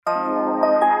Hello,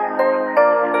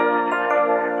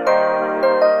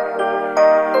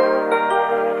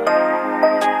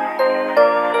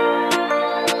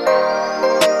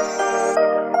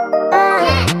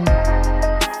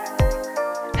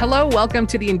 welcome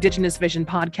to the Indigenous Vision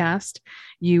podcast.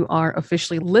 You are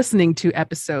officially listening to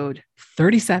episode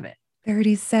 37.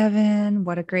 37.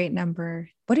 What a great number.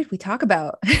 What did we talk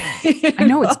about? I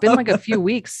know it's been like a few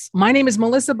weeks. My name is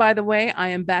Melissa, by the way. I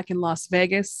am back in Las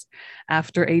Vegas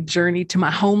after a journey to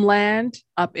my homeland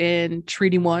up in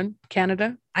Treaty 1,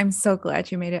 Canada. I'm so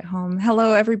glad you made it home.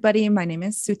 Hello, everybody. My name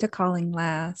is Suta Calling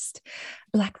Last,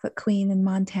 Blackfoot Queen in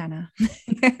Montana.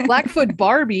 Blackfoot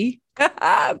Barbie.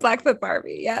 Blackfoot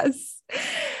Barbie, yes.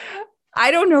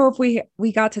 I don't know if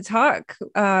we got to talk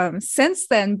since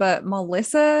then, but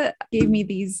Melissa gave me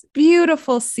these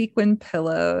beautiful sequin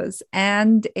pillows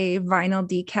and a vinyl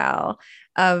decal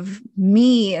of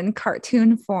me in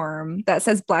cartoon form that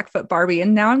says Blackfoot Barbie.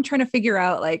 And now I'm trying to figure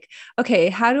out like, okay,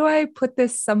 how do I put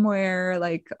this somewhere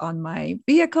like on my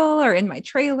vehicle or in my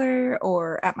trailer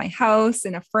or at my house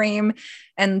in a frame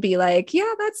and be like,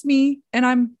 yeah, that's me. And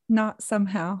I'm not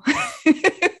somehow.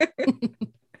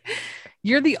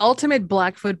 You're the ultimate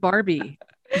Blackfoot Barbie.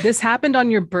 This happened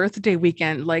on your birthday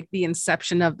weekend. Like the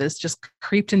inception of this just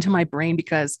creeped into my brain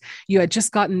because you had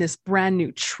just gotten this brand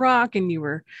new truck and you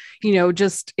were,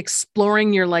 just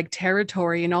exploring your like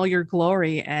territory and all your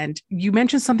glory. And you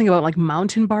mentioned something about like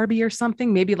Mountain Barbie or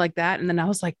something, maybe like that. And then I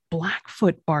was like,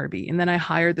 Blackfoot Barbie. And then I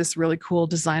hired this really cool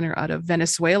designer out of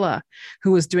Venezuela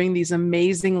who was doing these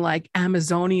amazing like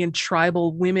Amazonian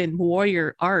tribal women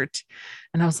warrior art.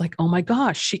 And I was like, oh my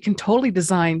gosh, she can totally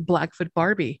design Blackfoot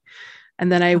Barbie.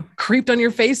 And then I creeped on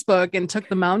your Facebook and took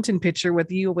the mountain picture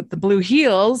with you with the blue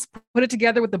heels, put it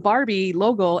together with the Barbie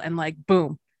logo, and like,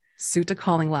 boom, Suta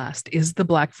Calling Last is the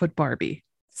Blackfoot Barbie.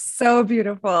 So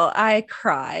beautiful. I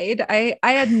cried.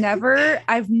 I've never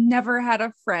had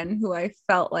a friend who I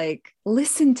felt like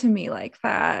listened to me like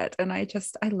that. And I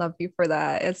love you for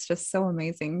that. It's just so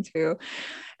amazing too.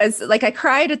 As like, I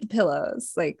cried at the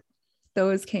pillows, like,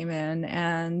 those came in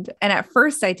and at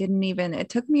first it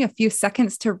took me a few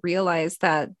seconds to realize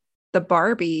that the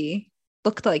Barbie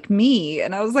looked like me.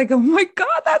 And I was like, oh my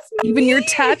God, that's me. Even your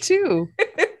tattoo.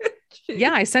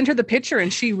 Yeah, I sent her the picture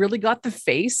and she really got the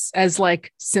face as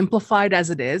like simplified as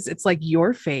it is. It's like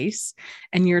your face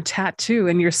and your tattoo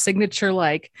and your signature,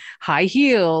 like high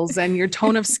heels and your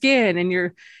tone of skin and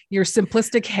your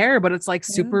simplistic hair, but it's like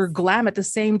super glam at the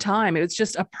same time. It's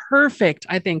just a perfect,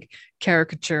 I think,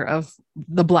 caricature of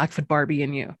the Blackfoot Barbie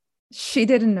in you. She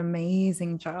did an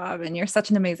amazing job and you're such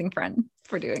an amazing friend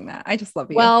for doing that. I just love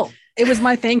you. Well, it was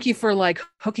my thank you for like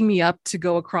hooking me up to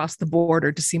go across the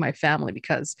border to see my family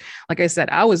because like I said,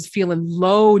 I was feeling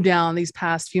low down these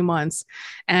past few months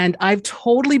and I've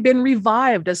totally been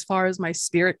revived as far as my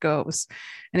spirit goes.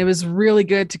 And it was really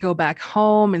good to go back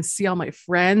home and see all my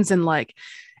friends. And like,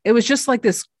 it was just like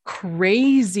this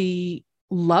crazy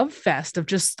love fest of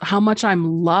just how much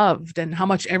I'm loved and how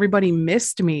much everybody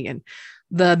missed me. And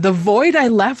the void I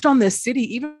left on this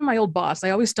city, even my old boss,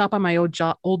 I always stop by my old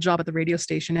job at the radio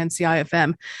station, NCI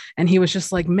FM. And he was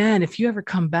just like, man, if you ever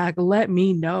come back, let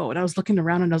me know. And I was looking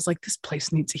around and I was like, this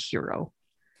place needs a hero.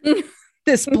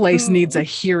 This place needs a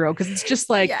hero because it's just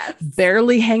like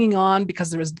barely hanging on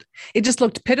because it just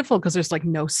looked pitiful because there's like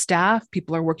no staff.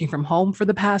 People are working from home for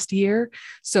the past year.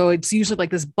 So it's usually like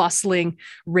this bustling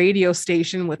radio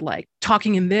station with like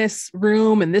talking in this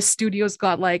room and this studio's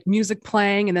got like music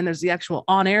playing. And then there's the actual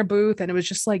on-air booth and it was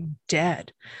just like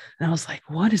dead. And I was like,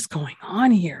 what is going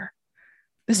on here?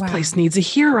 This place needs a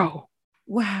hero.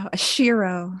 Wow, a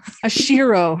shiro. A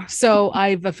shiro. So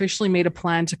I've officially made a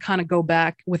plan to kind of go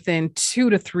back within 2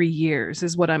 to 3 years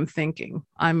is what I'm thinking.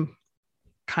 I'm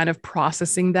kind of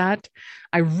processing that.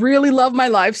 I really love my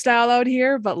lifestyle out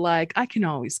here, but like I can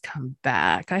always come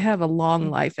back. I have a long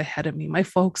life ahead of me. My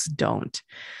folks don't.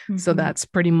 Mm-hmm. So that's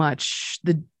pretty much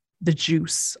the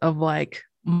juice of like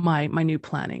my new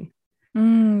planning.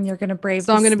 You're going to brave.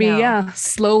 So I'm going to be,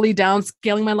 slowly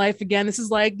downscaling my life again. This is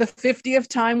like the 50th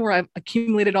time where I've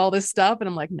accumulated all this stuff. And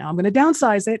I'm like, now I'm going to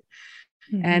downsize it.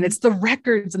 Mm-hmm. And it's the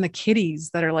records and the kitties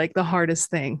that are like the hardest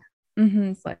thing. Mm-hmm.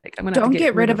 It's like, I'm going to don't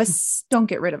get rid of a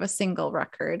single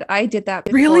record. I did that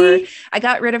before. Really? I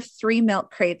got rid of 3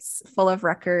 milk crates full of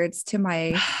records to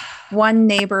my one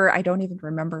neighbor. I don't even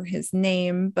remember his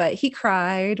name, but he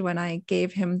cried when I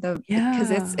gave him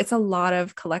because it's a lot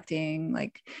of collecting,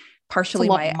 like partially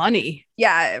my money.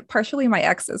 Yeah. Partially my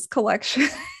ex's collection.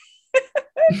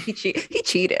 he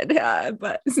cheated,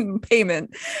 but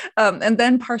payment. And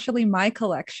then partially my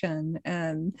collection.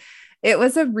 And It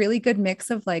was a really good mix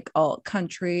of like alt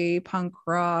country, punk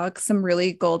rock, some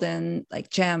really golden like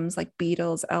gems like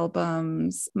Beatles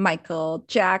albums, Michael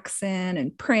Jackson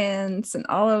and Prince and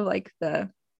all of like the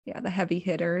heavy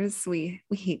hitters. We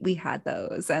had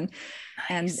those and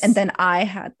Nice. then I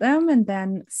had them and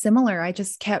then similar I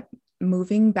just kept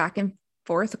moving back and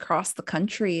forth across the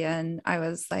country and I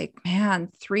was like,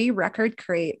 man, 3 record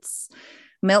crates,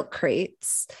 milk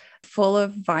crates full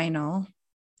of vinyl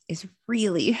is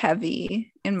really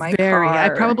heavy in my Very. I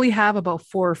car. probably have about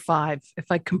 4 or 5 if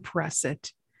I compress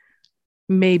it,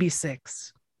 maybe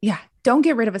 6. Yeah, don't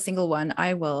get rid of a single one.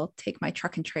 I will take my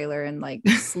truck and trailer and like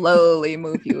slowly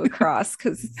move you across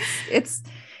because it's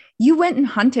you went and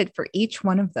hunted for each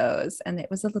one of those and it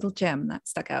was a little gem that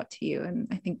stuck out to you and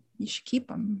I think you should keep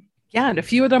them. Yeah, and a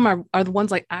few of them are the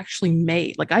ones I actually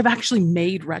made. Like I've actually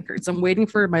made records. I'm waiting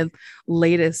for my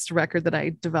latest record that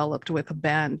I developed with a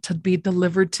band to be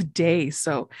delivered today.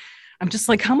 So I'm just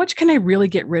like, how much can I really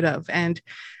get rid of? And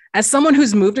as someone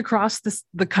who's moved across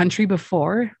the country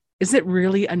before, is it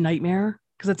really a nightmare?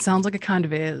 Because it sounds like it kind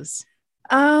of is.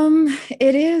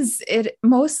 It is. It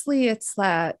mostly it's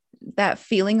that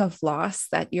feeling of loss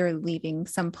that you're leaving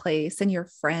someplace and your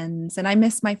friends. And I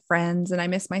miss my friends and I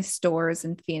miss my stores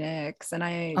in Phoenix. And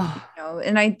Oh,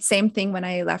 and I same thing when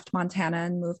I left Montana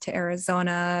and moved to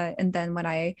Arizona. And then when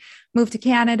I moved to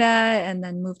Canada and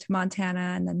then moved to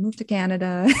Montana and then moved to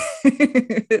Canada,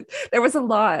 there was a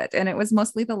lot. And it was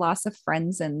mostly the loss of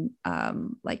friends and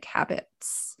like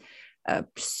habits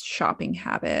shopping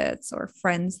habits or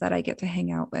friends that I get to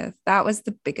hang out with. That was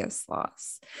the biggest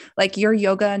loss. Like your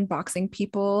yoga and boxing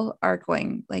people are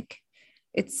going like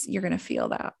you're going to feel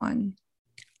that one.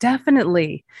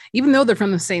 definitely. Even though they're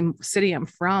from the same city I'm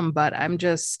from, but I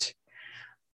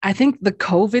think the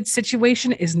COVID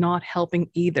situation is not helping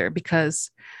either because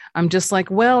I'm just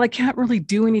like, well, I can't really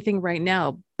do anything right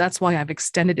now. That's why I've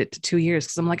extended it to 2 years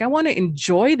because I'm like, I want to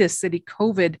enjoy this city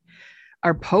COVID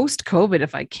or post COVID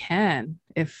if I can,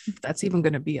 if that's even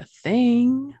going to be a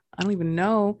thing. I don't even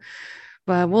know,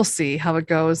 but we'll see how it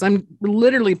goes. I'm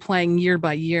literally playing year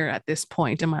by year at this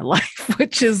point in my life,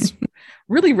 which is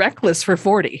really reckless for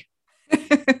 40.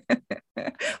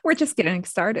 We're just getting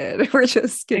started. We're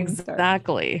just getting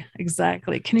started.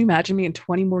 Exactly. Can you imagine me in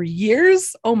 20 more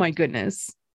years? Oh my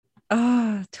goodness.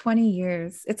 Oh, 20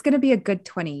 years. It's going to be a good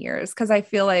 20 years because I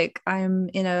feel like I'm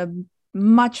in a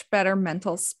much better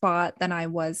mental spot than I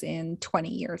was in 20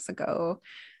 years ago.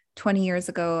 20 years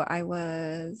ago, I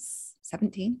was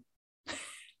 17.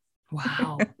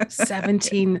 Wow.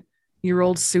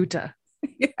 17-year-old Suta.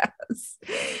 Yes.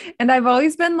 And I've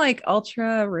always been like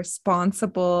ultra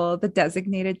responsible, the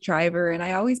designated driver, and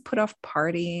I always put off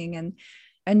partying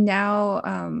and now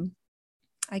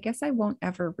I guess I won't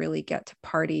ever really get to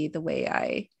party the way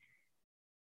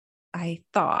I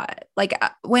thought. Like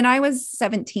when I was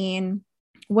 17,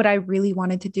 what I really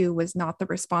wanted to do was not the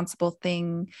responsible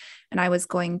thing. And I was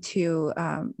going to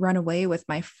run away with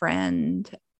my friend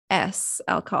S,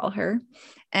 I'll call her.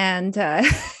 And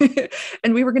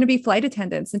and we were going to be flight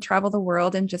attendants and travel the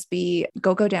world and just be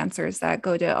go-go dancers that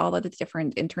go to all of the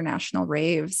different international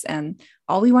raves. And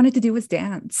all we wanted to do was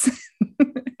dance.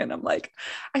 And I'm like,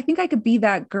 I think I could be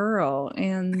that girl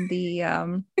in the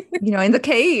in the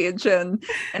cage and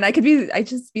I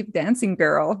just be the dancing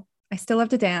girl. I still have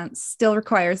to dance, still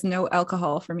requires no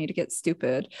alcohol for me to get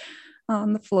stupid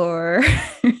on the floor.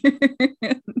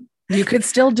 You could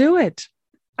still do it.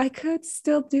 I could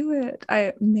still do it.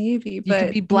 I maybe, You but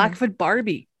could be Blackfoot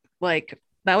Barbie. Like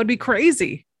that would be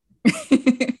crazy.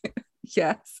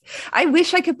 Yes. I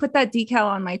wish I could put that decal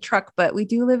on my truck, but we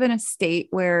do live in a state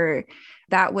where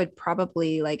that would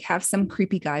probably like have some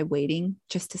creepy guy waiting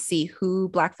just to see who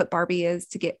Blackfoot Barbie is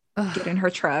to get in her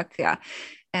truck. Yeah.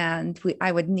 And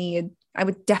I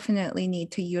would definitely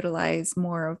need to utilize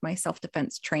more of my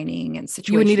self-defense training and situational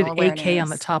You would need an awareness. AK on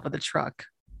the top of the truck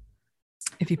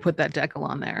if you put that decal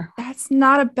on there. That's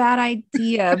not a bad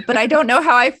idea, but I don't know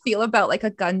how I feel about like a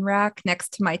gun rack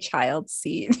next to my child's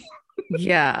seat.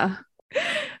 Yeah.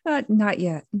 Not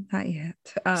yet.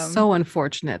 So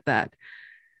unfortunate that,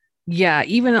 yeah,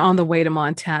 even on the way to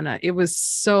Montana, it was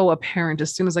so apparent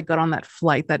as soon as I got on that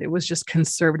flight that it was just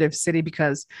conservative city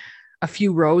because a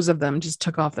few rows of them just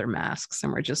took off their masks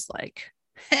and were just like,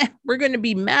 we're going to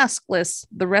be maskless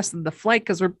the rest of the flight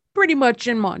because we're pretty much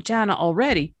in Montana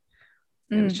already.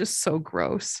 It was just so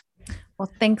gross.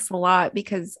 Well, thanks a lot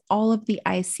because all of the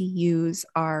ICUs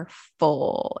are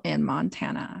full in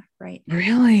Montana right now.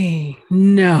 Really?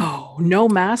 No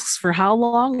masks for how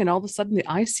long? And all of a sudden the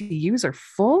ICUs are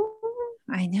full?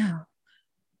 I know.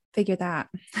 Figure that.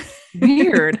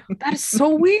 Weird. That is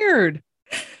so weird.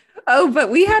 Oh, but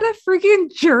we had a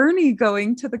freaking journey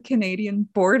going to the Canadian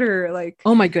border. Like,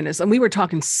 Oh my goodness. And we were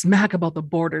talking smack about the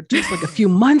border just like a few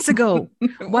months ago.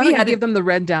 Why don't you give them the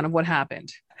rundown of what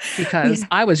happened? Because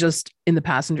I was just in the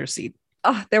passenger seat.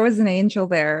 Oh, there was an angel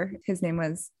there. His name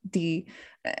was D.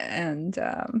 And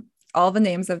all the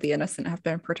names of the innocent have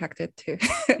been protected to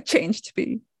changed to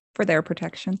be for their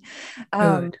protection.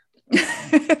 But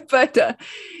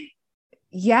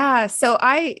yeah, so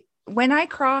when I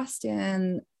crossed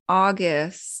in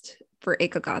August for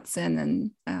Ekagotsen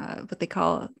and what they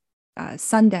call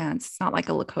Sundance, it's not like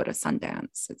a Lakota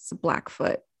Sundance, it's a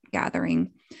Blackfoot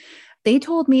gathering. They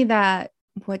told me that,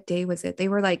 what day was it? They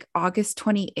were like August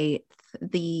 28th,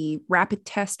 the rapid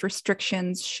test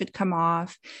restrictions should come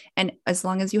off. And as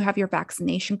long as you have your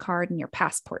vaccination card and your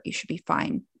passport, you should be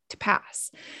fine to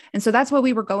pass. And so that's what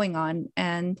we were going on.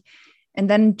 And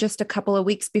then just a couple of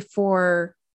weeks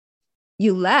before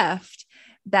you left,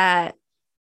 that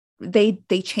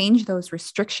they changed those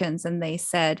restrictions, and they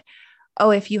said,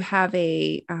 oh, if you have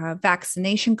a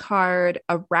vaccination card,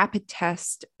 a rapid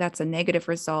test that's a negative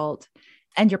result,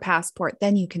 and your passport,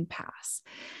 then you can pass.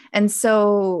 And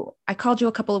so I called you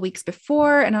a couple of weeks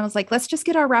before and I was like, let's just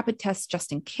get our rapid tests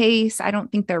just in case. I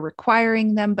don't think they're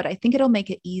requiring them, but I think it'll make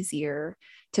it easier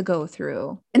to go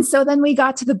through. And so then we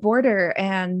got to the border,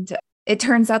 and it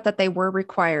turns out that they were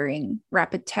requiring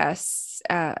rapid tests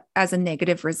as a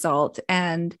negative result.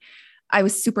 And I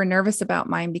was super nervous about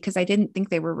mine because I didn't think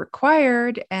they were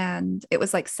required. And it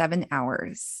was like 7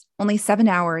 hours, only 7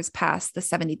 hours past the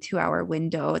 72-hour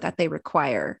window that they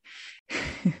require.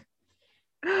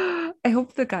 I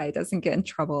hope the guy doesn't get in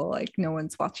trouble. Like, no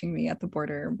one's watching me at the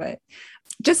border. But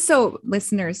just so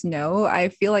listeners know, I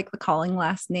feel like the calling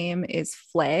last name is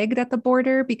flagged at the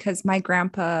border because my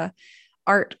grandpa,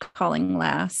 Art Calling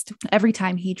Last, every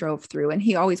time he drove through, and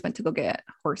he always went to go get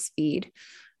horse feed,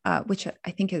 which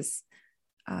I think is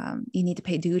you need to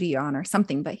pay duty on or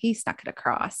something, but he snuck it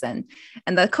across. And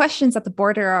the questions at the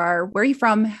border are, where are you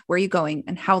from? Where are you going?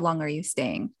 And how long are you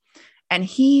staying? And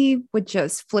he would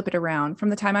just flip it around. From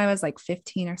the time I was like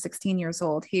 15 or 16 years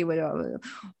old, he would,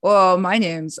 oh, my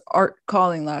name's Art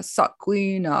Calling Last,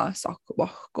 Sakwina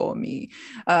Sakwakomi.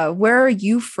 Where are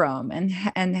you from?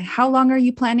 And how long are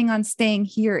you planning on staying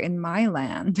here in my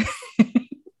land?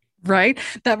 Right?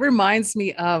 That reminds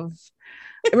me of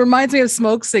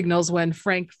Smoke Signals when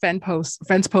Frank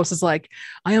Fence-Post is like,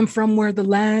 I am from where the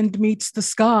land meets the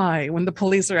sky, when the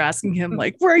police are asking him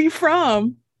like, where are you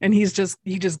from? And he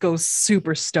just goes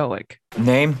super stoic.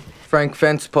 Name? Frank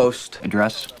Fence-Post.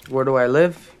 Address? Where do I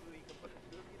live?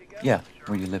 Yeah,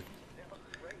 where do you live?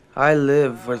 I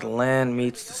live where the land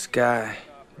meets the sky,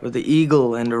 where the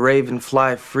eagle and the raven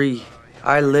fly free.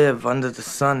 I live under the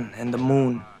sun and the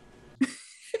moon.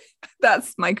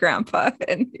 That's my grandpa.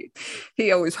 And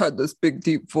he always had this big,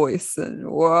 deep voice.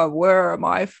 And where am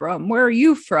I from? Where are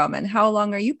you from? And how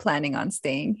long are you planning on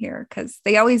staying here? Because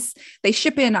they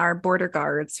ship in our border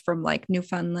guards from like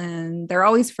Newfoundland. They're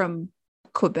always from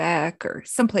Quebec or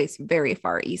someplace very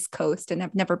far East Coast and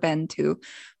have never been to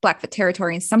Blackfoot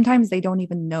territory. And sometimes they don't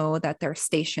even know that they're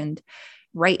stationed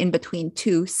right in between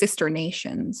two sister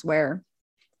nations where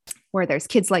there's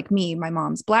kids like me. My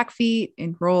mom's Blackfeet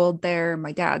enrolled there.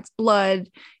 My dad's Blood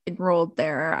enrolled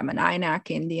there. I'm an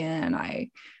Inac Indian. I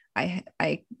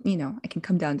can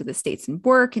come down to the States and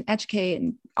work and educate,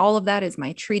 and all of that is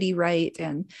my treaty right.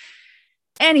 And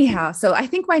anyhow, so I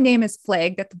think my name is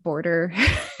flagged at the border,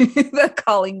 the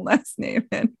calling last name,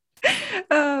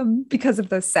 and because of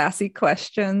those sassy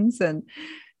questions.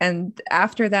 And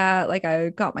after that, like, I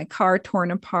got my car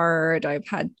torn apart. I've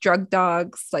had drug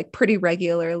dogs like pretty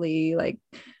regularly, like,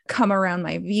 come around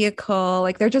my vehicle.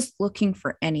 Like, they're just looking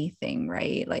for anything,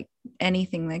 right? Like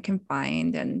anything they can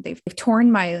find. And they've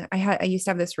torn I used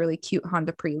to have this really cute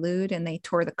Honda Prelude, and they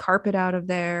tore the carpet out of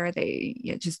there. They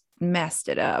just messed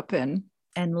it up. And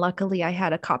luckily I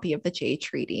had a copy of the Jay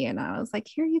Treaty, and I was like,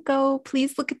 here you go,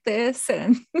 please look at this,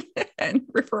 and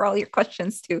refer all your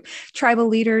questions to tribal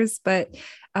leaders. But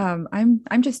I'm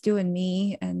just doing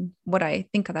me and what I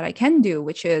think that I can do,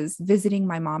 which is visiting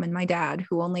my mom and my dad,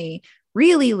 who only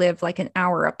really live like an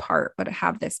hour apart, but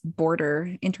have this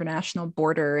international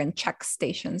border and check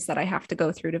stations that I have to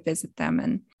go through to visit them.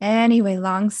 And anyway,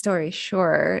 long story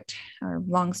short, or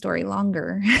long story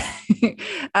longer,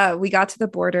 we got to the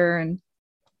border, and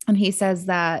he says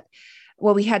that,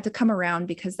 well, we had to come around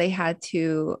because they had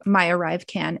to, my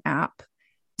ArriveCan app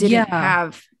didn't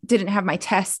have my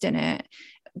test in it,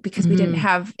 because we didn't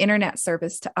have internet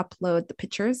service to upload the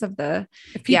pictures of the.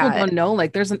 If people don't know,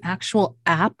 like, there's an actual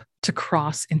app to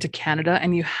cross into Canada,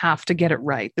 and you have to get it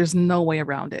right. There's no way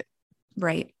around it.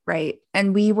 Right, right.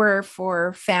 And we were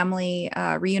for family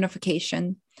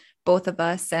reunification, both of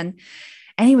us. And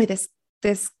anyway,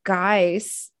 this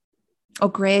guy's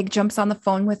Greg jumps on the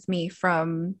phone with me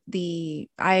from I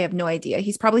have no idea.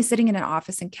 He's probably sitting in an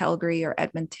office in Calgary or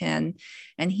Edmonton.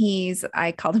 And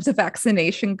I called him the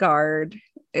vaccination guard,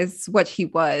 is what he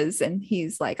was. And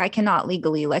he's like, I cannot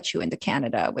legally let you into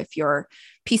Canada if your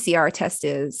PCR test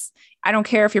I don't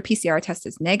care if your PCR test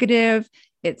is negative.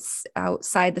 It's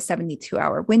outside the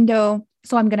 72-hour window.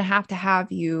 So I'm going to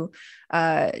have you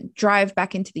drive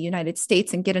back into the United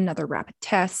States and get another rapid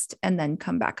test and then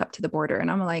come back up to the border.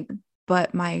 And I'm like,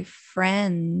 but my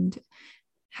friend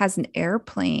has an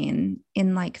airplane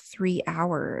in like 3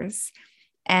 hours,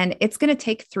 and it's going to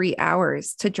take 3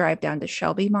 hours to drive down to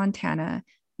Shelby, Montana,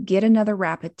 get another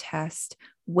rapid test,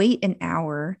 wait an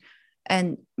hour.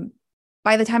 And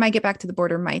by the time I get back to the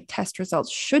border, my test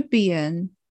results should be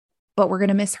in, but we're going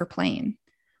to miss her plane.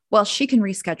 Well, she can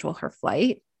reschedule her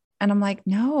flight. And I'm like,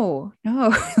 no,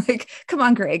 like, come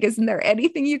on, Greg, isn't there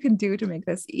anything you can do to make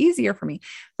this easier for me?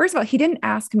 First of all, he didn't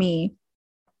ask me,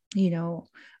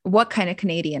 what kind of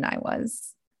Canadian I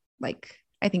was. Like,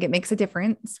 I think it makes a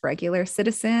difference. Regular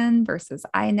citizen versus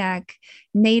INEC,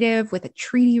 native with a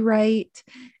treaty right.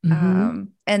 Mm-hmm.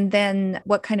 And then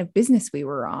what kind of business we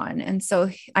were on. And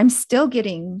so I'm still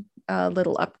getting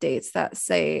little updates that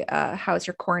say, how's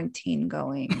your quarantine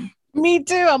going? Me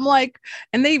too. I'm like,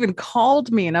 and they even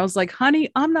called me and I was like, honey,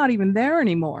 I'm not even there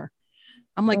anymore.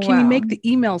 I'm like, can you make the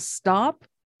email stop?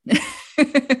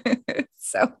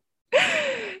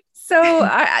 So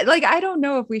I don't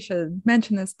know if we should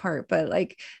mention this part, but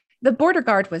like the border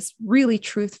guard was really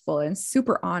truthful and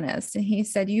super honest. And he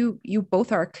said, you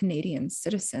both are Canadian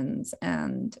citizens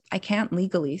and I can't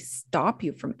legally stop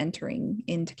you from entering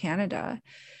into Canada.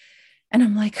 And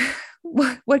I'm like,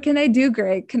 what can I do,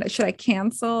 Greg? Should I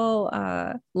cancel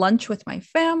lunch with my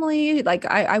family? Like,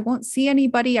 I won't see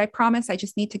anybody. I promise. I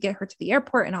just need to get her to the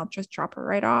airport and I'll just drop her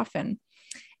right off. And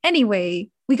anyway,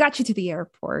 we got you to the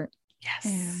airport.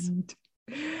 Yes.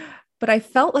 But I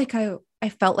felt like I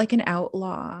felt like an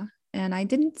outlaw, and I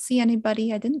didn't see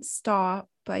anybody. I didn't stop.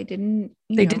 I didn't.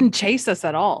 They didn't chase us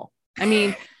at all. I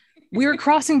mean, we were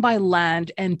crossing by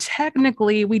land, and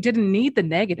technically, we didn't need the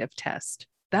negative test.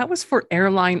 That was for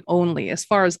airline only, as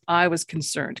far as I was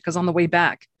concerned. Because on the way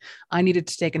back, I needed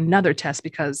to take another test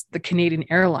because the Canadian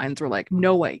Airlines were like,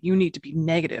 "No way, you need to be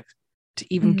negative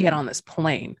to even get on this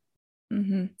plane."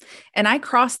 Mm-hmm. And I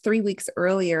crossed 3 weeks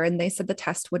earlier and they said the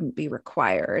test wouldn't be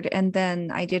required. And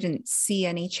then I didn't see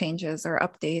any changes or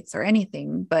updates or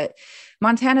anything, but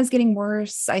Montana's getting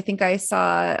worse. I think I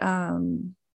saw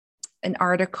an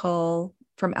article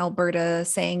from Alberta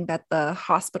saying that the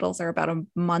hospitals are about a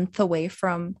month away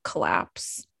from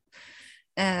collapse.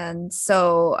 And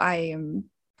so I am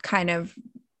kind of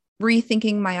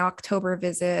rethinking my October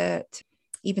visit,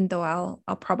 even though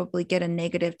I'll probably get a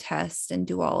negative test and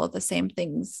do all of the same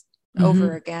things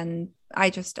over again.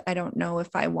 I don't know if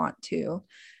I want to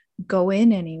go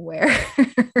in anywhere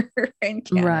in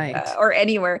Canada or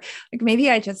anywhere. Like maybe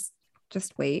I just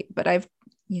wait, but I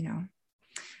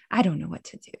don't know what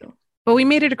to do. But we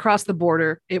made it across the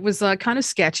border. It was kind of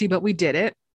sketchy, but we did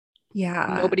it.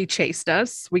 Yeah. Nobody chased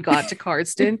us. We got to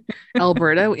Cardston,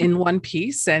 Alberta in one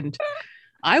piece, and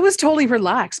I was totally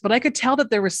relaxed, but I could tell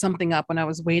that there was something up when I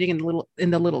was waiting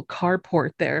in the little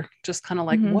carport there, just kind of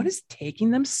like, what is taking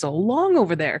them so long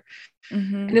over there?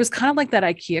 And it was kind of like that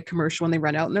IKEA commercial when they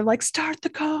run out and they're like, start the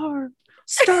car.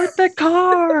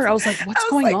 I was like, what's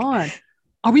going on?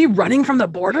 Are we running from the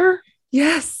border?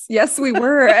 Yes, we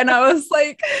were. And I was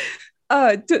like,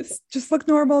 just look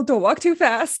normal. Don't walk too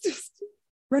fast. Just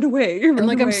run away.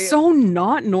 I'm so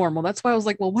not normal. That's why I was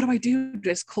like, well, what do I do?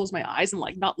 Just close my eyes and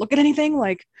like not look at anything?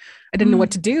 Like I didn't know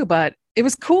what to do, but it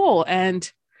was cool.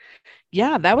 And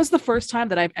yeah, that was the first time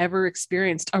that I've ever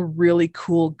experienced a really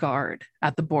cool guard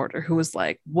at the border who was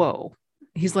like, whoa.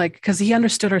 He's like, because he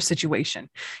understood our situation.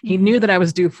 He knew that I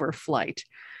was due for a flight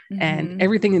and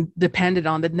everything depended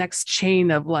on the next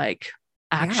chain of like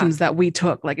actions that we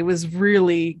took. Like it was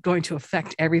really going to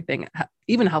affect everything,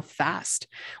 even how fast.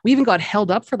 We even got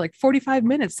held up for like 45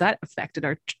 minutes. That affected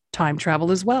our time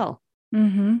travel as well.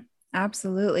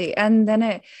 Absolutely. And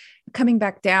then coming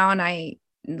back down,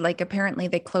 apparently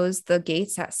they closed the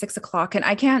gates at 6:00, and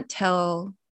I can't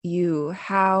tell you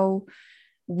how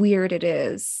weird it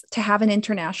is to have an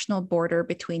international border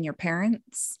between your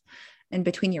parents and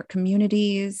between your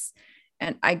communities.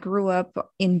 And I grew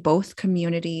up in both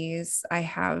communities. I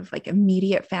have like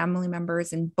immediate family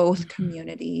members in both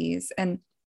communities. And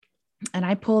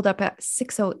I pulled up at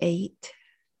 6:08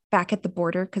 back at the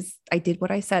border because I did what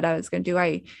I said I was going to do.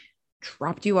 I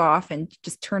dropped you off and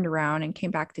just turned around and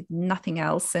came back, did nothing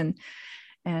else. And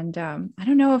I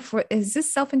don't know if is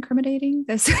this self-incriminating,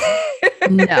 this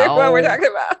No. what we're talking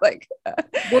about, like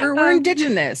we're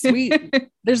indigenous.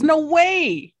 There's no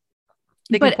way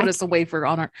they can put us away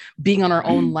for being on our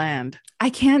own land. I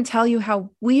can't tell you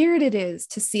how weird it is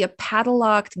to see a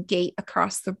padlocked gate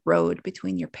across the road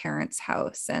between your parents'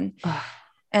 house.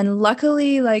 And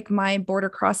luckily, like, my border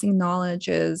crossing knowledge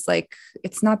is like,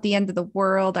 it's not the end of the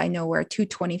world. I know where 2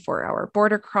 24-hour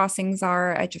border crossings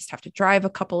are. I just have to drive a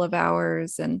couple of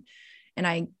hours, and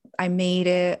I made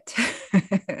it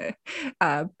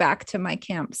back to my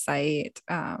campsite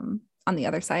on the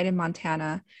other side in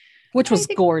Montana. Which was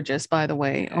gorgeous, by the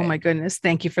way. Oh my goodness.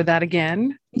 Thank you for that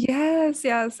again. Yes.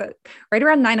 Right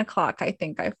around 9 o'clock, I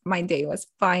think my day was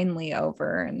finally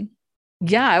over. And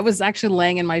yeah, I was actually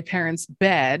laying in my parents'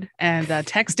 bed and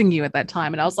texting you at that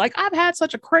time. And I was like, I've had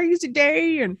such a crazy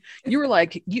day. And you were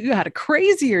like, you had a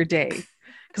crazier day.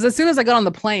 Because as soon as I got on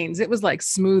the planes, it was like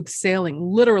smooth sailing.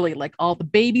 Literally, like all the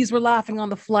babies were laughing on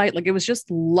the flight. Like it was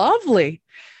just lovely.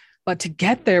 But to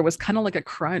get there was kind of like a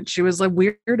crunch. It was a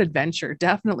weird adventure,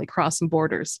 definitely crossing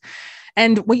borders.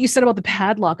 And what you said about the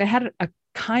padlock, I had a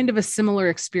kind of a similar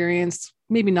experience,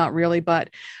 maybe not really, but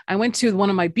I went to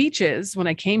one of my beaches when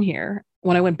I came here.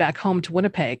 When I went back home to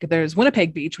Winnipeg, there's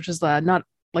Winnipeg Beach, which is not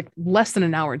like less than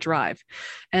an hour drive.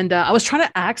 And I was trying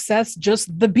to access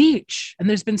just the beach. And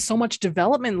there's been so much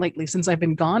development lately since I've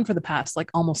been gone for the past like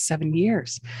almost 7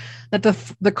 years that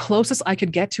the closest I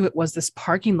could get to it was this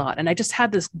parking lot. And I just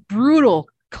had this brutal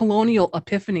colonial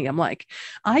epiphany. I'm like,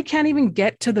 I can't even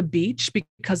get to the beach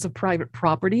because of private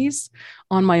properties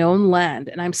on my own land.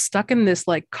 And I'm stuck in this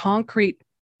like concrete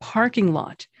parking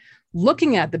lot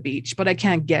looking at the beach, but I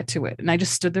can't get to it. And I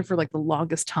just stood there for like the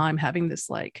longest time having this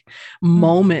like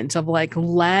moment of like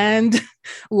land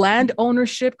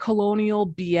ownership, colonial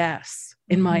BS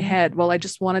in my head. Well, I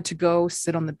just wanted to go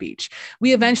sit on the beach.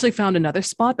 We eventually found another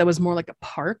spot that was more like a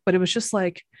park, but it was just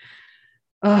like,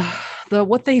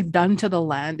 what they've done to the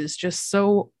land is just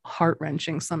so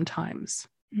heart-wrenching sometimes.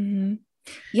 Mm-hmm.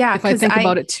 Yeah. If I think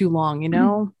about it too long, you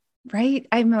know? Right.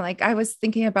 I'm like, I was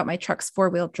thinking about my truck's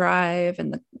 4-wheel drive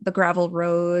and the gravel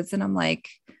roads. And I'm like,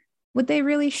 would they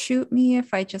really shoot me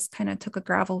if I just kind of took a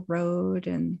gravel road?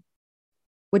 And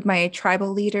would my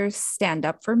tribal leaders stand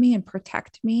up for me and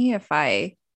protect me if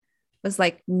I was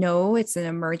like, no, it's an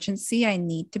emergency. I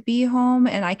need to be home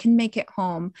and I can make it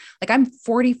home. Like, I'm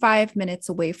 45 minutes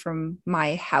away from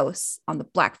my house on the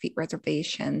Blackfeet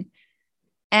Reservation.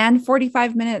 And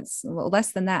 45 minutes, well,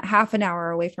 less than that, half an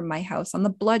hour away from my house on the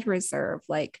Blood Reserve.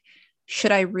 Like,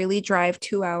 should I really drive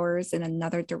 2 hours in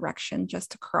another direction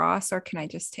just to cross, or can I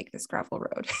just take this gravel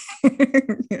road?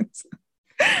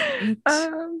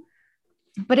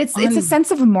 But it's a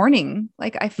sense of mourning.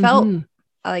 Like, I felt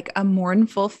like a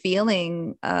mournful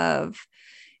feeling of,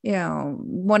 you know,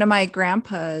 one of my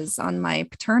grandpas on my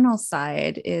paternal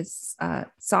side is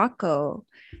Saco.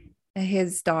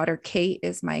 His daughter, Kate,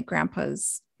 is my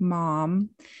grandpa's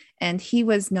mom. And he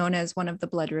was known as one of the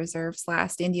Blood Reserve's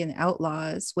last Indian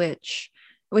outlaws, which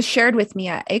was shared with me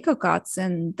at ACOGOTS,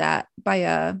 and that by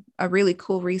a really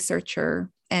cool researcher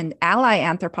and ally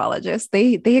anthropologist.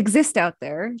 They exist out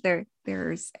there.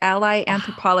 There's ally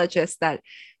anthropologists that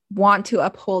want to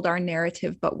uphold our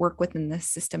narrative, but work within this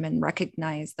system and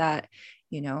recognize that,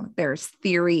 you know, there's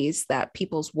theories that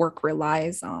people's work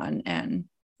relies on, and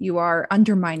you are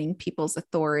undermining people's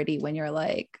authority when you're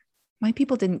like, my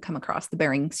people didn't come across the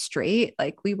Bering Strait.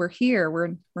 Like, we were here.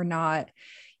 We're not,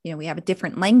 you know, we have a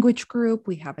different language group.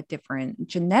 We have a different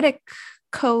genetic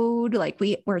code. Like,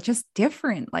 we're just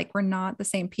different. Like, we're not the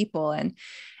same people.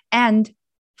 And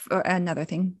another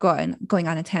thing, going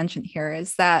on a tangent here,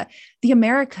 is that the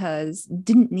Americas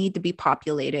didn't need to be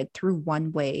populated through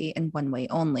one way and one way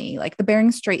only. Like, the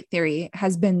Bering Strait theory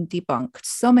has been debunked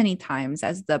so many times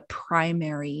as the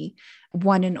primary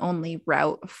one and only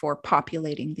route for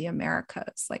populating the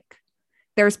Americas. Like,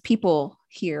 there's people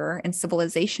here and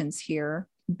civilizations here,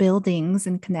 buildings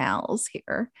and canals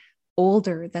here,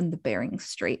 older than the Bering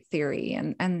Strait theory.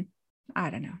 And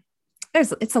I don't know.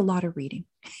 It's a lot of reading,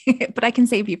 but I can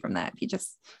save you from that if you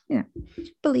just,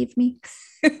 believe me.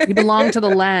 We belong to the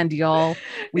land, y'all.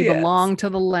 We belong to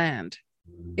the land.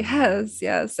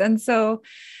 Yes. And so,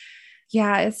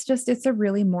 it's a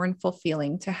really mournful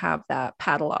feeling to have that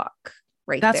padlock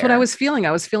right there. That's what I was feeling.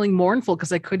 I was feeling mournful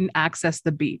because I couldn't access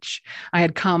the beach. I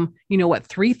had come,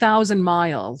 3,000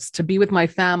 miles to be with my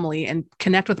family and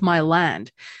connect with my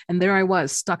land. And there I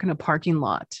was, stuck in a parking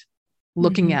lot,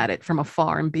 looking at it from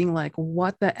afar and being like,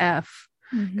 what the F?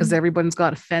 Because everyone's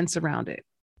got a fence around it.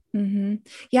 Hmm.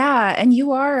 Yeah, and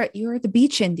you're the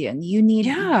beach Indian.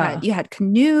 Yeah. You had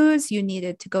canoes, you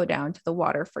needed to go down to the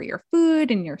water for your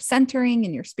food and your centering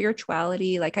and your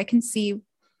spirituality. Like I can see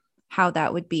how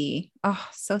that would be. Oh,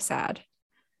 so sad.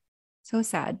 So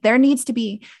sad. There needs to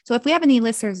be, so if we have any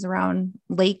listeners around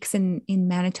lakes in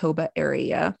Manitoba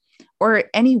area or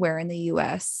anywhere in the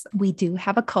US, we do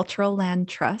have a cultural land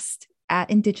trust at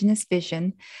Indigenous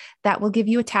Vision that will give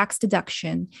you a tax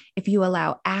deduction if you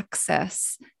allow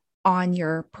access on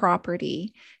your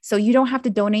property. So you don't have to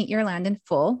donate your land in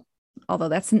full, although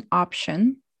that's an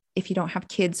option if you don't have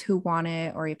kids who want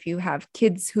it, or if you have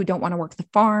kids who don't want to work the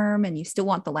farm and you still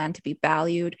want the land to be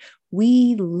valued.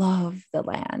 We love the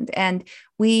land and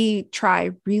we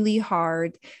try really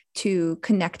hard to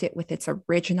connect it with its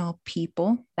original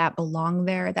people that belong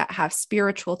there, that have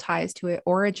spiritual ties to it,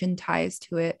 origin ties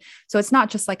to it. So it's not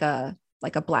just like a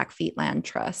Blackfeet land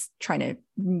trust trying to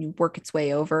work its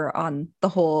way over on the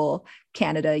whole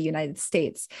Canada, United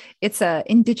States. It's a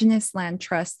Indigenous land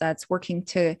trust that's working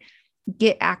to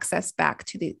get access back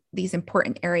to these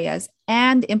important areas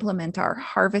and implement our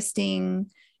harvesting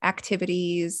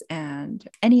activities and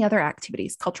any other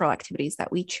activities, cultural activities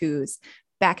that we choose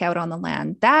back out on the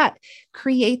land that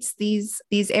creates these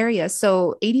areas.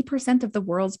 So 80% of the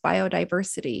world's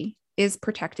biodiversity is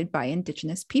protected by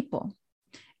Indigenous people,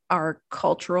 our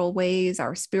cultural ways,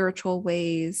 our spiritual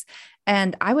ways.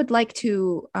 And I would like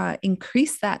to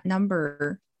increase that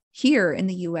number here in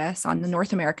the US, on the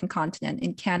North American continent,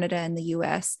 in Canada and the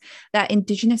US, that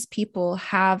Indigenous people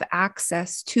have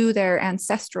access to their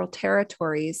ancestral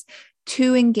territories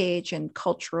to engage in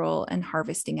cultural and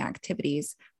harvesting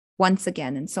activities once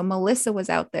again. And so Melissa was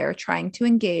out there trying to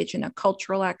engage in a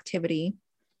cultural activity.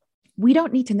 We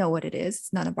don't need to know what it is.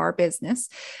 It's none of our business,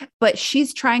 but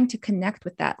she's trying to connect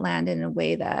with that land in a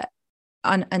way that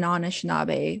an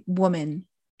Anishinaabe woman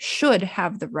should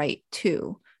have the right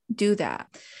to do that.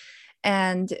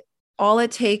 And all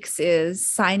it takes is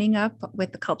signing up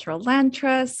with the Cultural Land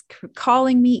Trust,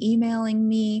 calling me, emailing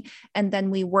me, and then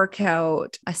we work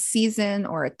out a season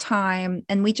or a time,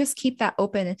 and we just keep that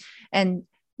open. And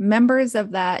members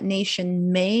of that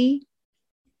nation may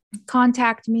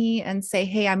contact me and say,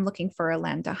 hey, I'm looking for a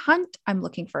land to hunt. I'm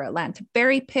looking for a land to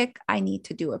berry pick. I need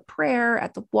to do a prayer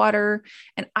at the water,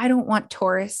 and I don't want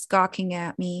tourists gawking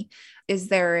at me. Is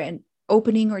there an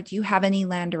opening, or do you have any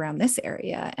land around this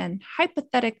area? And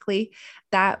hypothetically,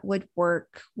 that would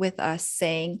work with us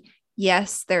saying,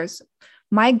 yes,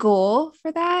 my goal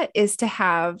for that is to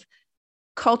have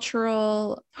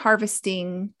cultural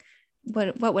harvesting,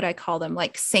 what would I call them?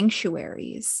 Like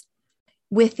sanctuaries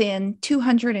within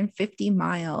 250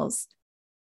 miles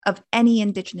of any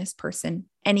Indigenous person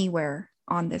anywhere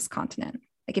on this continent.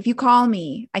 Like if you call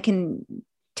me, I can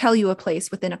tell you a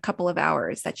place within a couple of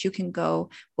hours that you can go.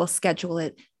 We'll schedule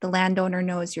it. The landowner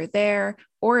knows you're there,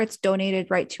 or it's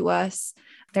donated right to us.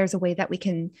 There's a way that we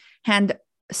can hand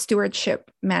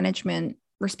stewardship management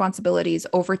responsibilities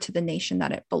over to the nation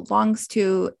that it belongs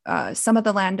to. Some of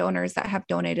the landowners that have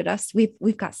donated us,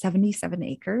 we've got 77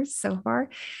 acres so far.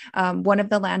 One of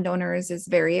the landowners is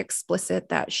very explicit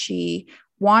that she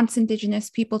wants Indigenous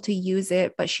people to use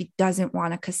it, but she doesn't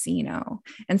want a casino.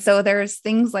 And so there's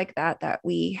things like that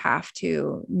we have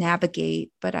to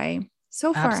navigate, but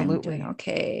so far I'm doing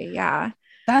okay. Yeah.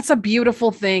 That's a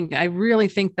beautiful thing. I really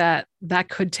think that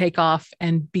could take off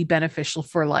and be beneficial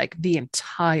for like the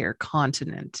entire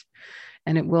continent.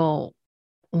 And it will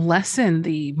lessen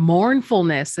the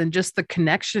mournfulness and just the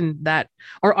connection that,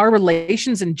 or our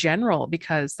relations in general,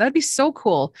 because that'd be so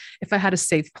cool if I had a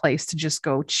safe place to just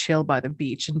go chill by the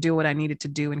beach and do what I needed to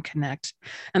do and connect.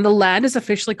 And the land is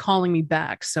officially calling me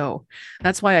back. So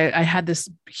that's why I had this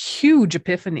huge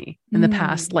epiphany in the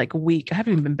past like week. I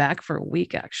haven't even been back for a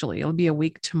week, actually. It'll be a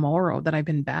week tomorrow that I've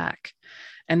been back.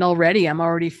 And I'm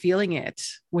already feeling it,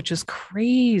 which is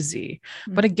crazy.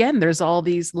 But again, there's all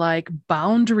these like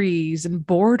boundaries and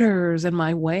borders in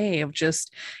my way of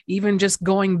just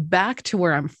going back to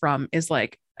where I'm from is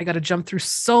like, I got to jump through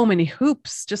so many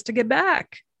hoops just to get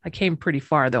back. I came pretty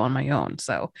far though on my own.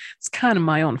 So it's kind of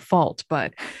my own fault,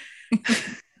 but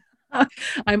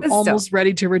I'm almost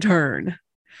ready to return.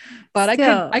 But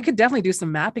I could definitely do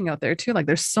some mapping out there too. Like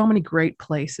there's so many great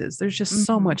places. There's just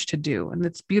so much to do. And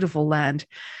it's beautiful land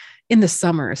in the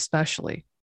summer, especially.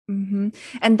 Mm-hmm.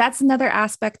 And that's another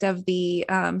aspect of the,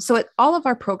 all of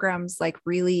our programs like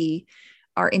really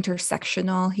are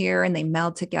intersectional here and they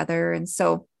meld together. And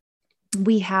so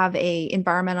we have a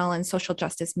environmental and social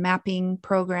justice mapping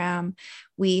program.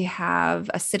 We have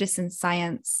a citizen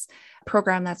science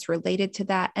program that's related to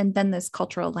that, and then this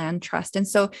cultural land trust. And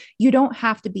so you don't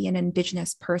have to be an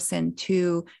Indigenous person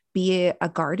to be a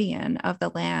guardian of the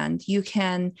land. You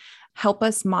can help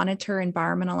us monitor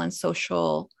environmental and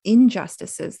social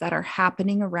injustices that are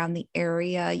happening around the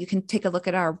area. You can take a look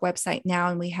at our website now,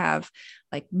 and we have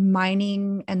like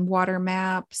mining and water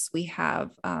maps. We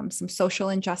have some social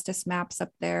injustice maps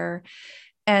up there.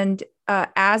 And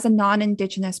as a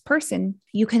non-Indigenous person,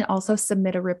 you can also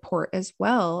submit a report as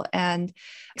well. And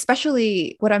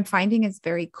especially what I'm finding is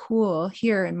very cool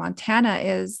here in Montana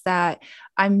is that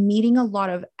I'm meeting a lot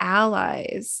of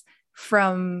allies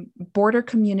from border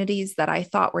communities that I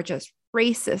thought were just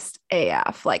racist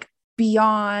AF, like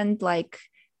beyond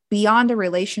a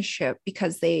relationship,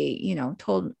 because they,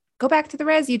 told, go back to the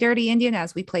res, you dirty Indian,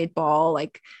 as we played ball.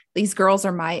 Like, these girls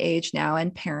are my age now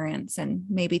and parents, and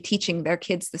maybe teaching their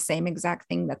kids the same exact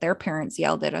thing that their parents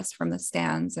yelled at us from the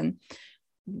stands, and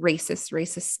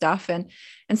racist stuff. And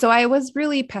so I was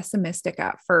really pessimistic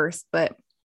at first, but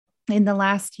in the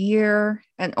last year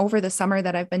and over the summer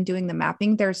that I've been doing the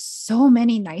mapping, there's so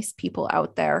many nice people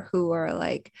out there who are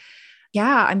like,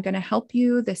 yeah, I'm going to help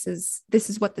you. This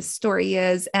is what the story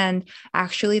is. And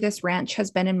actually, this ranch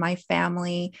has been in my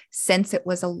family since it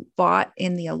was bought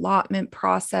in the allotment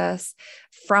process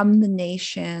from the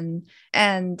nation.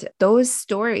 And those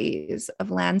stories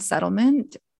of land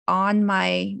settlement on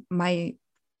my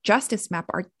justice map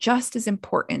are just as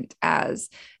important as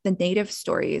the native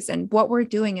stories. And what we're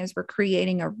doing is we're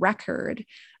creating a record,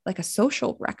 like a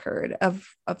social record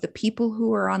of the people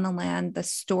who are on the land, the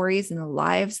stories and the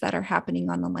lives that are happening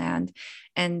on the land.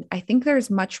 And I think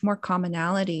there's much more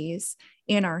commonalities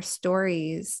in our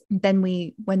stories than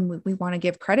we want to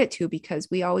give credit to, because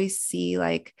we always see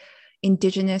like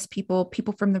Indigenous people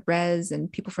from the res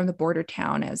and people from the border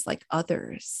town as like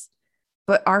others.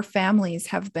 But our families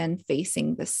have been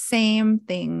facing the same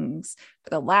things for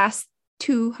the last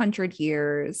 200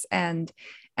 years and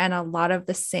a lot of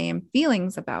the same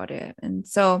feelings about it. And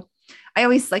so I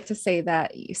always like to say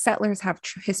that settlers have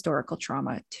historical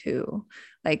trauma too.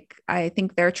 Like, I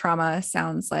think their trauma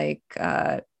sounds like,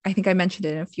 I think I mentioned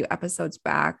it in a few episodes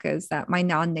back, is that my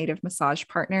non-native massage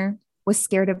partner was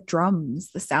scared of drums,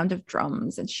 the sound of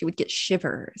drums, and she would get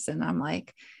shivers. And I'm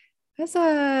like, that's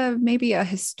maybe a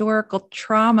historical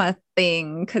trauma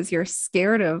thing, because you're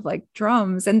scared of like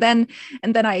drums. And then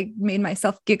I made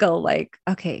myself giggle, like,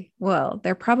 okay, well,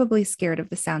 they're probably scared of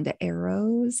the sound of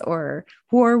arrows or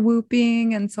war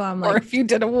whooping. And so I'm like, or if you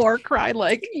did a war cry,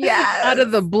 like, yeah, out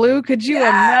of the blue, could you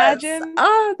imagine?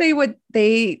 Oh,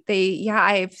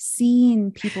 I've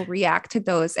seen people react to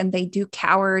those, and they do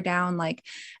cower down, like.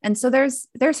 And so there's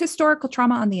historical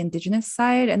trauma on the Indigenous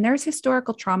side, and there's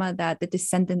historical trauma that the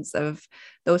descendants of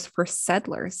those first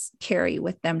settlers carry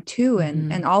with them too.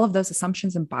 And all of those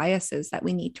assumptions and biases that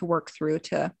we need to work through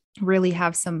to really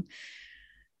have some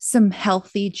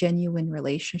healthy, genuine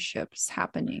relationships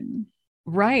happening.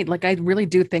 Right. Like, I really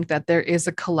do think that there is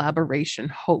a collaboration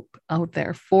hope out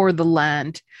there for the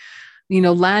land.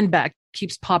 Land back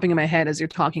keeps popping in my head as you're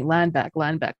talking, land back.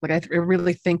 Like, I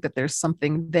really think that there's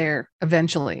something there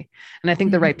eventually. And I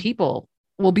think the right people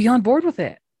will be on board with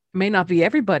it. It may not be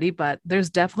everybody, but there's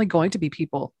definitely going to be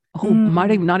people who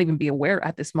might not even be aware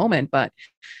at this moment. But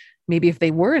maybe if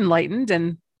they were enlightened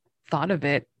and thought of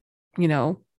it,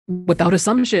 without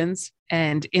assumptions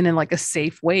and in like a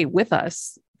safe way with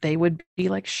us, they would be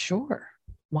like, sure,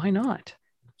 why not?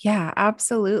 Yeah,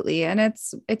 absolutely. And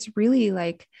it's really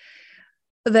like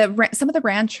some of the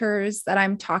ranchers that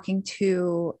I'm talking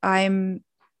to, I'm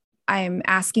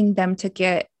asking them to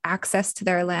get access to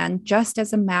their land just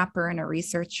as a mapper and a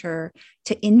researcher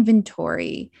to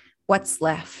inventory what's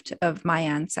left of my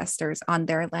ancestors on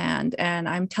their land. And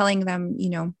I'm telling them,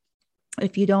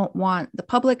 if you don't want the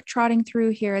public trotting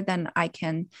through here, then I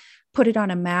can put it on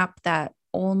a map that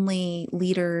only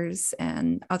leaders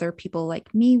and other people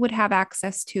like me would have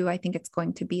access to. I think it's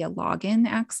going to be a login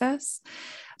access,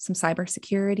 some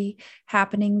cybersecurity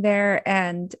happening there,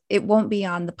 and it won't be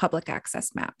on the public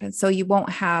access map. And so you won't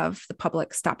have the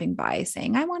public stopping by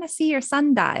saying, I want to see your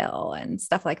sundial and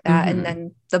stuff like that. And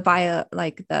then the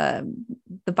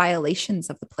violations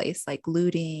of the place, like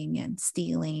looting and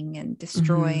stealing and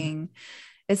destroying.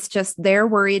 It's just, they're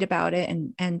worried about it,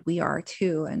 and we are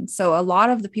too. And so a lot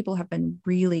of the people have been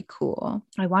really cool.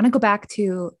 I want to go back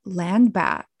to land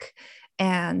back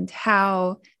and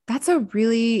how it's a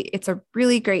really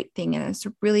great thing. And it's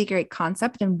a really great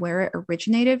concept. And where it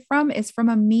originated from is from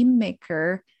a meme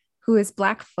maker who is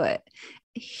Blackfoot.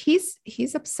 He's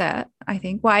upset, I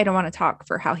think. Well, I don't want to talk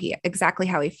for exactly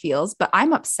how he feels, but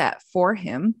I'm upset for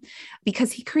him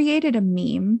because he created a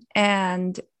meme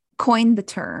and coined the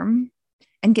term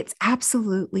and gets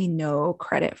absolutely no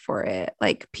credit for it.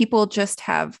 Like, people just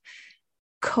have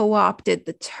co-opted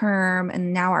the term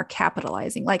and now are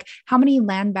capitalizing. Like, how many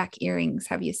land back earrings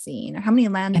have you seen? Or how many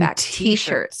land back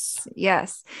t-shirts?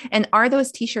 Yes. And are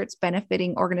those t-shirts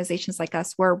benefiting organizations like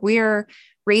us where we're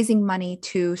raising money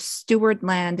to steward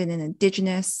land in an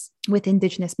with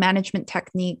indigenous management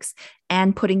techniques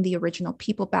and putting the original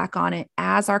people back on it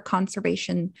as our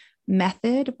conservation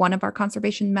method, one of our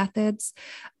conservation methods?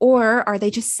 Or are they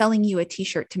just selling you a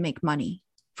t-shirt to make money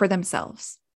for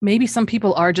themselves? Maybe some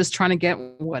people are just trying to get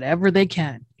whatever they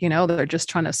can, they're just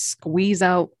trying to squeeze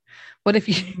out. But if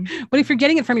you're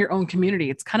getting it from your own community,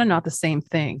 it's kind of not the same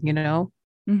thing,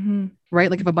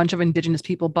 right? Like if a bunch of indigenous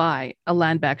people buy a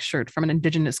land back shirt from an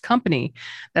indigenous company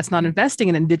that's not investing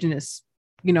in indigenous,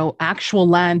 actual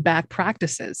land back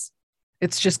practices,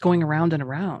 it's just going around and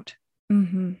around.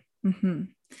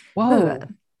 Whoa.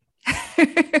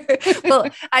 Well,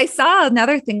 I saw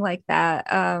another thing like that.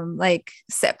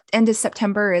 End of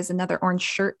September is another Orange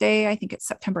Shirt Day. I think it's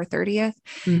September 30th.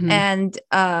 And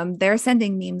they're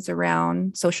sending memes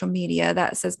around social media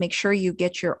that says, make sure you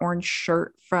get your orange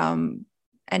shirt from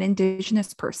an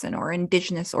indigenous person or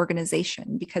indigenous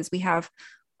organization, because we have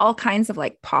all kinds of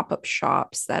like pop-up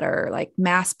shops that are like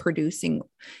mass producing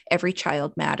Every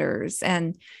Child Matters,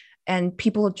 and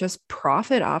people just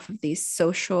profit off of these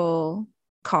social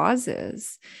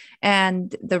causes.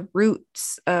 And the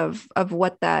roots of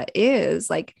what that is,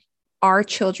 like, are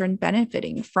children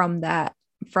benefiting from that,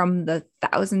 from the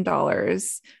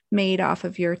 $1,000 made off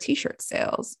of your t-shirt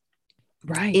sales?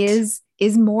 Right. Is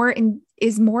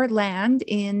more land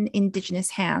in indigenous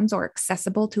hands or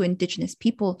accessible to indigenous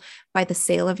people by the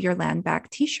sale of your land back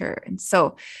t-shirt? And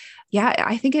so, yeah,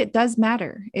 I think it does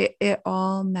matter. It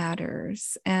all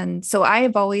matters. And so I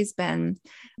have always been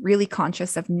really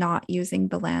conscious of not using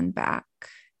the land back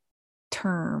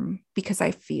term, because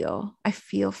I feel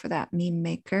for that meme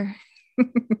maker.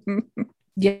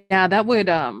 Yeah, that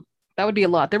would be a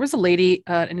lot. There was a lady,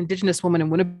 an indigenous woman in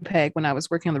Winnipeg when I was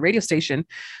working on the radio station,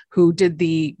 who did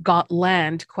the "got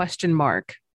land?"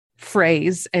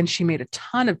 phrase, and she made a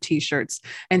ton of t-shirts,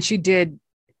 and she did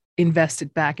invest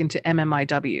it back into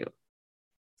MMIW,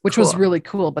 which was really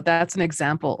cool. But that's an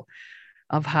example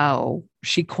of how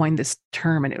she coined this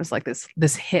term, and it was like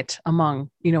this hit among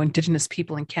indigenous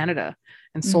people in Canada,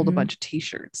 and sold a bunch of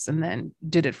t-shirts, and then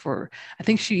did it for, I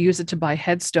think she used it to buy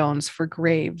headstones for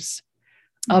graves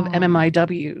of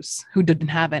MMIWs who didn't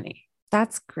have any.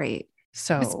 That's great.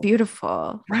 So it's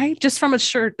beautiful, right? Just from a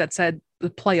shirt that said the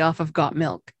play off of "got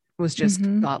milk" was just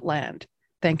 "got land."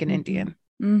 Thank an Indian.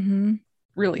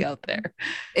 Really out there.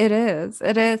 It is.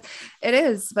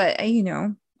 But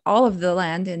all of the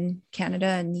land in Canada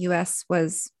and US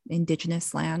was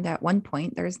indigenous land at one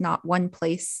point. There's not one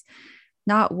place,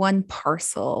 not one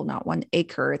parcel, not one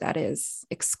acre that is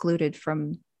excluded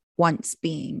from once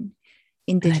being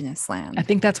indigenous land. I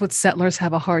think that's what settlers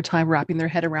have a hard time wrapping their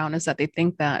head around, is that they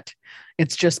think that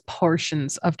it's just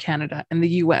portions of Canada and the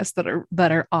US that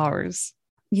are ours.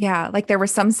 Yeah, like there were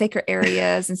some sacred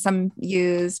areas and some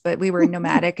used, but we were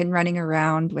nomadic and running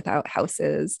around without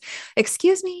houses.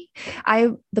 Excuse me.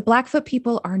 The Blackfoot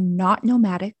people are not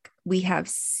nomadic. We have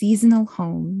seasonal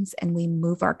homes, and we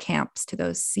move our camps to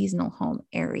those seasonal home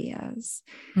areas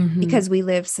because we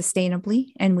live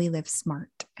sustainably and we live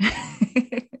smart.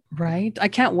 Right. I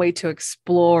can't wait to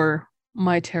explore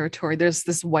my territory. There's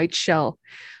this White Shell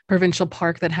Provincial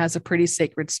Park that has a pretty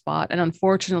sacred spot, and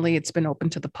unfortunately it's been open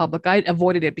to the public. I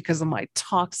avoided it because of my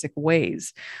toxic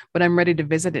ways, but I'm ready to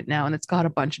visit it now, and it's got a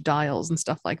bunch of dials and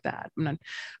stuff like that. And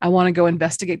I want to go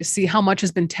investigate to see how much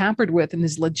has been tampered with and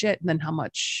is legit, and then how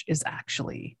much is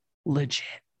actually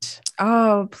legit.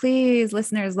 Oh, please,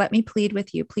 listeners, let me plead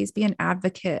with you. Please be an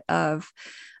advocate of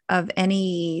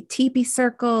any teepee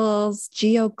circles,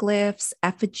 geoglyphs,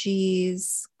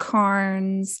 effigies,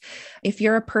 cairns. If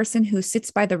you're a person who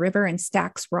sits by the river and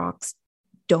stacks rocks,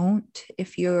 don't.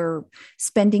 If you're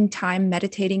spending time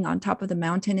meditating on top of the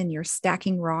mountain and you're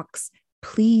stacking rocks,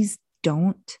 please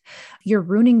don't. You're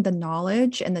ruining the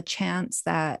knowledge and the chance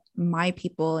that my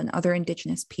people and other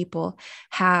Indigenous people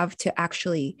have to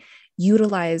actually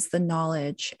utilize the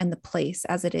knowledge and the place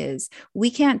as it is. We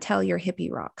can't tell your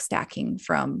hippie rock stacking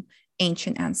from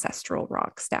ancient ancestral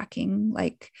rock stacking.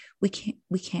 Like we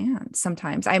can't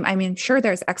sometimes. I mean, sure,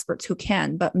 there's experts who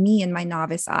can, but me and my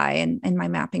novice eye and my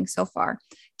mapping so far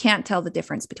can't tell the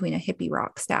difference between a hippie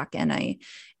rock stack and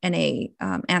a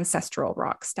ancestral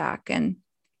rock stack. And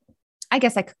I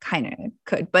guess I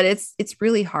could, but it's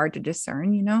really hard to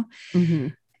discern,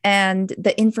 And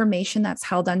the information that's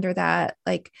held under that,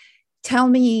 like, tell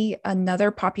me another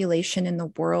population in the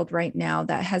world right now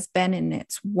that has been in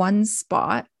its one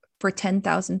spot for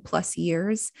 10,000 plus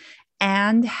years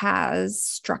and has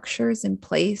structures in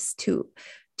place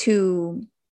to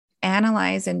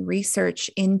analyze and research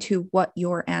into what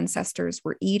your ancestors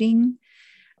were eating,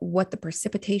 what the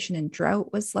precipitation and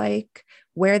drought was like,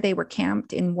 where they were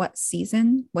camped, in what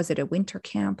season. Was it a winter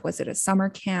camp? Was it a summer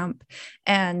camp?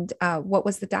 And what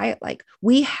was the diet like?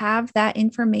 We have that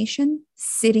information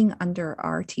sitting under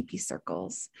our teepee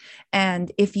circles.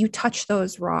 And if you touch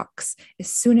those rocks,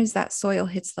 as soon as that soil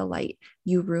hits the light,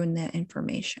 you ruin that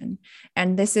information.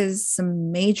 And this is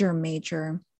some major,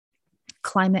 major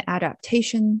climate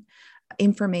adaptation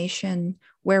information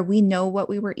where we know what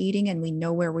we were eating and we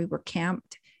know where we were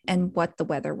camped and what the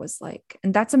weather was like.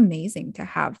 And that's amazing to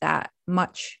have that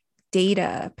much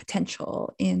data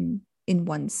potential in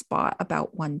one spot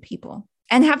about one people,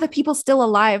 and have the people still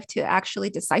alive to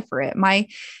actually decipher it.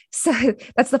 So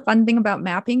that's the fun thing about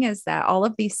mapping, is that all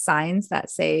of these signs that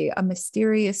say a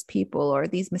mysterious people or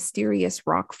these mysterious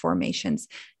rock formations,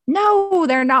 no,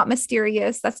 they're not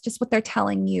mysterious. That's just what they're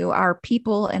telling you. Our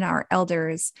people and our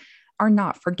elders are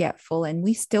not forgetful, and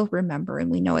we still remember,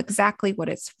 and we know exactly what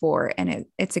it's for and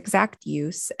its exact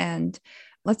use. And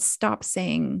let's stop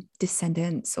saying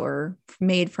descendants or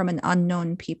made from an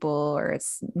unknown people or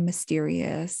it's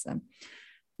mysterious.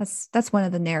 That's one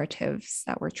of the narratives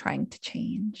that we're trying to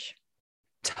change.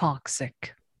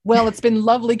 Toxic. Well, it's been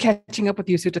lovely catching up with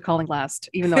you, Suta Calling Last,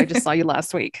 even though I just saw you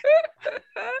last week.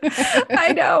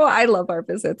 I know. I love our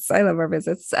visits.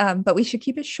 But we should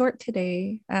keep it short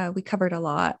today. We covered a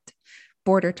lot.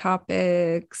 Border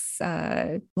topics,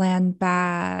 land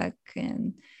back,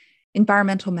 and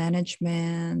environmental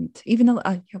management. Even though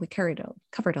we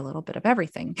covered a little bit of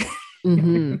everything.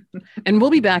 Mm-hmm. And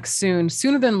we'll be back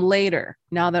sooner than later,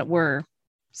 now that we're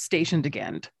stationed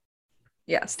again.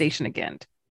 Yeah. Station again.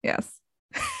 Yes.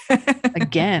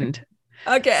 Again.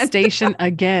 Again. Station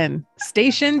again.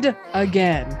 Stationed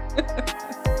again.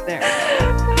 There.